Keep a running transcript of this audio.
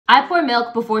I pour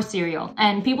milk before cereal,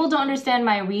 and people don't understand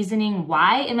my reasoning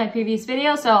why in my previous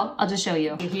video, so I'll just show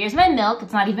you. Okay, here's my milk.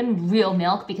 It's not even real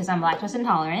milk because I'm lactose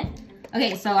intolerant.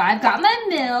 Okay, so I've got my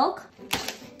milk.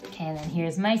 Okay, and then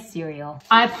here's my cereal.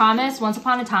 I promise, once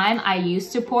upon a time, I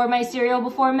used to pour my cereal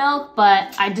before milk,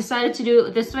 but I decided to do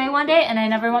it this way one day and I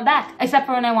never went back, except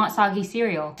for when I want soggy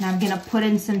cereal. Now I'm gonna put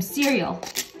in some cereal.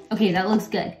 Okay, that looks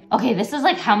good. Okay, this is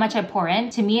like how much I pour in.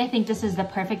 To me, I think this is the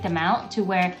perfect amount to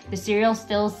where the cereal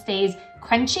still stays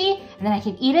crunchy, and then I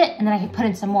can eat it, and then I can put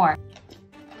in some more.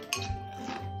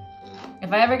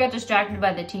 If I ever get distracted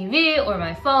by the TV or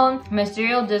my phone, my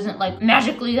cereal doesn't like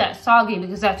magically get soggy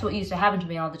because that's what used to happen to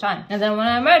me all the time. And then when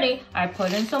I'm ready, I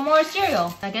put in some more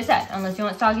cereal. Like I said, unless you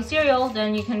want soggy cereal,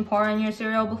 then you can pour in your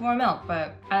cereal before milk,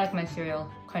 but I like my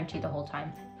cereal crunchy the whole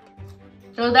time.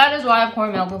 So that is why I pour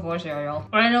milk before cereal.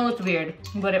 I know it's weird,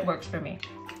 but it works for me.